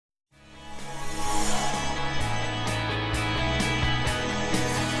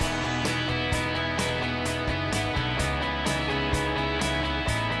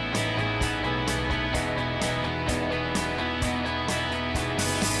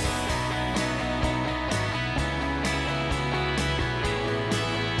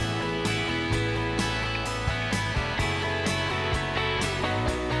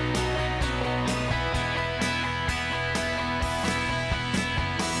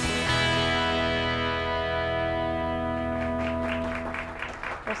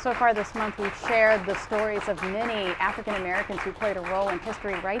So far this month, we've shared the stories of many African Americans who played a role in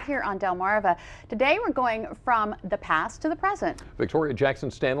history right here on Delmarva. Today, we're going from the past to the present. Victoria Jackson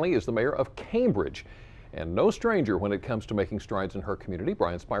Stanley is the mayor of Cambridge, and no stranger when it comes to making strides in her community.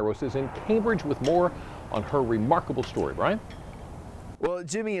 Brian Spyros is in Cambridge with more on her remarkable story. Brian? Well,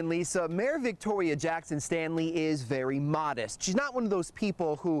 Jimmy and Lisa, Mayor Victoria Jackson Stanley is very modest. She's not one of those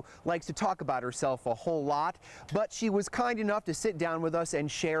people who likes to talk about herself a whole lot, but she was kind enough to sit down with us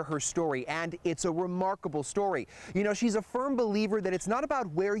and share her story, and it's a remarkable story. You know, she's a firm believer that it's not about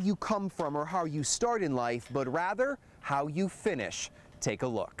where you come from or how you start in life, but rather how you finish. Take a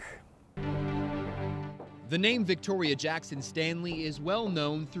look. The name Victoria Jackson Stanley is well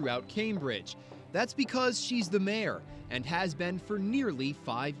known throughout Cambridge. That's because she's the mayor and has been for nearly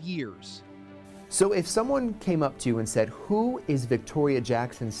 5 years. So if someone came up to you and said, "Who is Victoria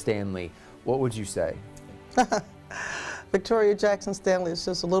Jackson Stanley?" what would you say? Victoria Jackson Stanley is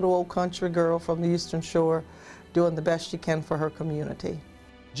just a little old country girl from the Eastern Shore doing the best she can for her community.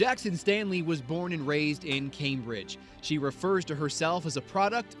 Jackson Stanley was born and raised in Cambridge. She refers to herself as a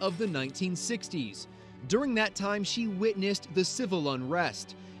product of the 1960s. During that time, she witnessed the civil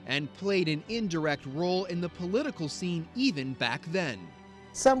unrest and played an indirect role in the political scene even back then.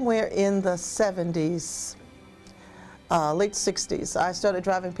 Somewhere in the 70s, late 60s, I started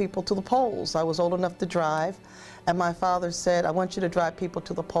driving people to the polls. I was old enough to drive, and my father said, "I want you to drive people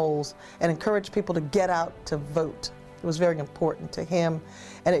to the polls and encourage people to get out to vote." It was very important to him,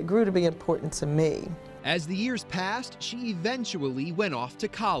 and it grew to be important to me. As the years passed, she eventually went off to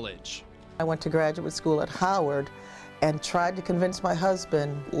college. I went to graduate school at Howard and tried to convince my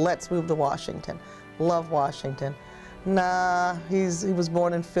husband, let's move to Washington. Love Washington. Nah, he was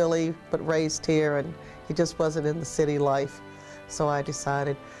born in Philly but raised here, and he just wasn't in the city life. So I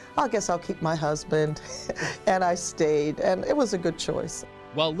decided, I guess I'll keep my husband, and I stayed, and it was a good choice.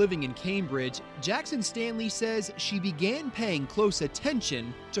 While living in Cambridge, Jackson Stanley says she began paying close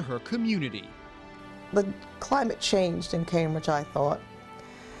attention to her community. The climate changed in Cambridge, I thought,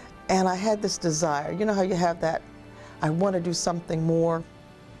 and I had this desire. You know how you have that, I want to do something more.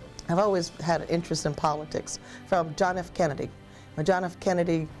 I've always had an interest in politics from John F. Kennedy. When John F.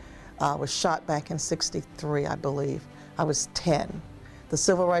 Kennedy was shot back in '63, I believe, I was 10. The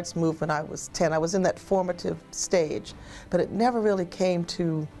Civil Rights Movement, I was 10. I was in that formative stage, but it never really came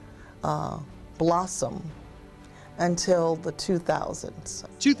to blossom until the 2000s.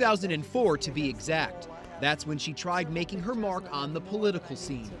 2004 to be exact. That's when she tried making her mark on the political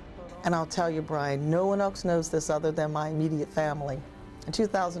scene. And I'll tell you, Brian, no one else knows this other than my immediate family. In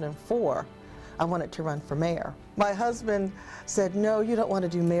 2004, I wanted to run for mayor. My husband said, "No, you don't want to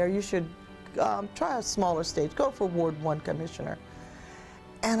do mayor. You should try a smaller stage. Go for Ward 1 commissioner."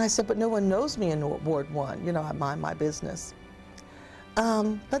 And I said, "But no one knows me in Ward 1. You know, I mind my business."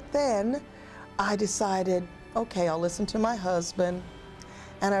 But then I decided, okay, I'll listen to my husband.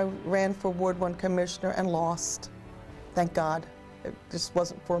 And I ran for Ward 1 commissioner and lost. Thank God. It just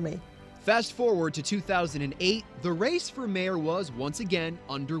wasn't for me. Fast forward to 2008, the race for mayor was once again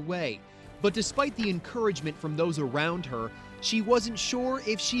underway. But despite the encouragement from those around her, she wasn't sure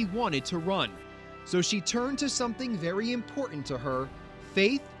if she wanted to run. So she turned to something very important to her,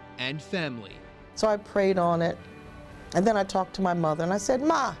 faith and family. So I prayed on it, and then I talked to my mother, and I said,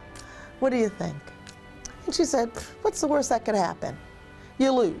 "Ma, what do you think?" And she said, "What's the worst that could happen?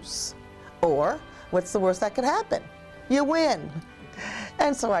 You lose. Or, what's the worst that could happen? You win."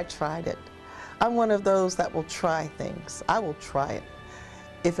 And so I tried it. I'm one of those that will try things. I will try it.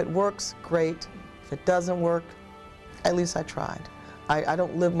 If it works, great. If it doesn't work, at least I tried. I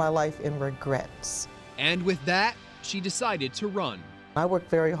don't live my life in regrets. And with that, she decided to run. I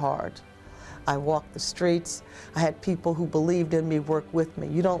worked very hard. I walked the streets. I had people who believed in me work with me.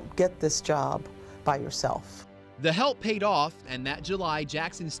 You don't get this job by yourself. The help paid off, and that July,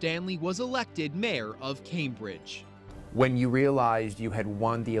 Jackson Stanley was elected mayor of Cambridge. When you realized you had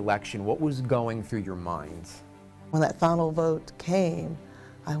won the election, what was going through your mind? When that final vote came,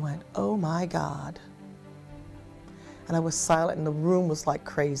 I went, oh my God. And I was silent, and the room was like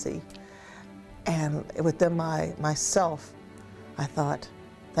crazy. And within myself, I thought,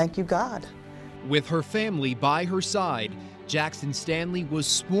 thank you, God. With her family by her side, Jackson Stanley was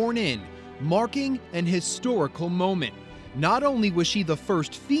sworn in, marking an historical moment. Not only was she the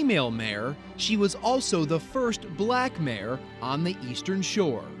first female mayor, she was also the first black mayor on the Eastern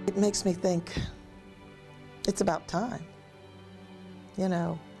Shore. It makes me think it's about time. You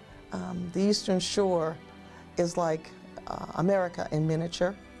know, the Eastern Shore is like America in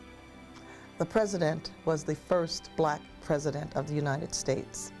miniature. The president was the first black president of the United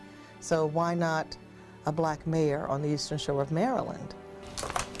States. So why not a black mayor on the Eastern Shore of Maryland?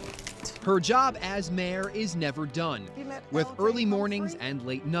 Her job as mayor is never done, with early mornings and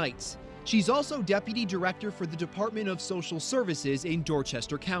late nights. She's also deputy director for the Department of Social Services in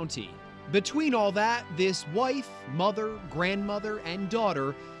Dorchester County. Between all that, this wife, mother, grandmother, and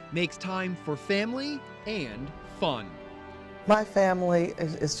daughter makes time for family and fun. My family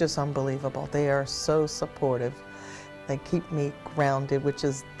is just unbelievable. They are so supportive. They keep me grounded, which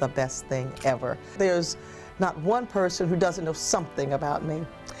is the best thing ever. There's not one person who doesn't know something about me.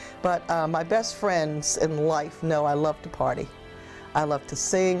 But my best friends in life know I love to party. I love to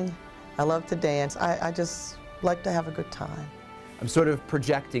sing. I love to dance. I just like to have a good time. I'm sort of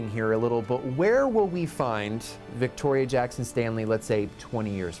projecting here a little, but where will we find Victoria Jackson Stanley, let's say 20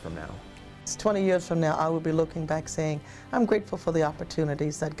 years from now? 20 years from now, I will be looking back saying, I'm grateful for the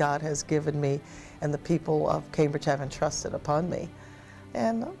opportunities that God has given me and the people of Cambridge have entrusted upon me.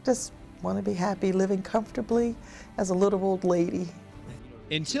 And I just want to be happy living comfortably as a little old lady.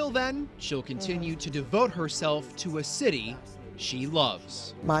 Until then, she'll continue to devote herself to a city she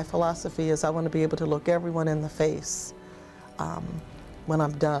loves. My philosophy is I want to be able to look everyone in the face when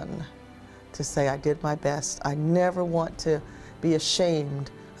I'm done, to say I did my best. I never want to be ashamed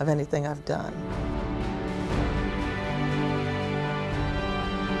of anything I've done.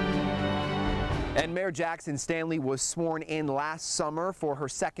 And Mayor Jackson Stanley was sworn in last summer for her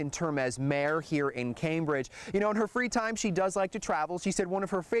second term as mayor here in Cambridge. You know, in her free time, she does like to travel. She said one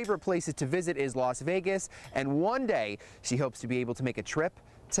of her favorite places to visit is Las Vegas, and one day she hopes to be able to make a trip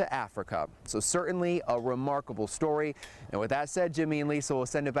to Africa. So certainly a remarkable story. And with that said, Jimmy and Lisa will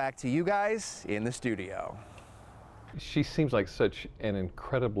send it back to you guys in the studio. She seems like such an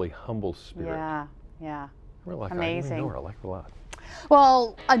incredibly humble spirit. Yeah. Amazing. I know her. I like her a lot.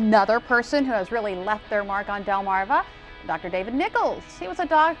 Well, another person who has really left their mark on Delmarva, Dr. David Nichols. He was a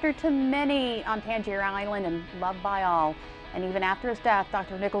doctor to many on Tangier Island and loved by all. And even after his death,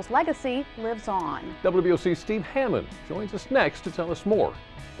 Dr. Nichols' legacy lives on. WBOC's Steve Hammond joins us next to tell us more.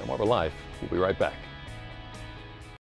 Delmarva Life. We'll be right back.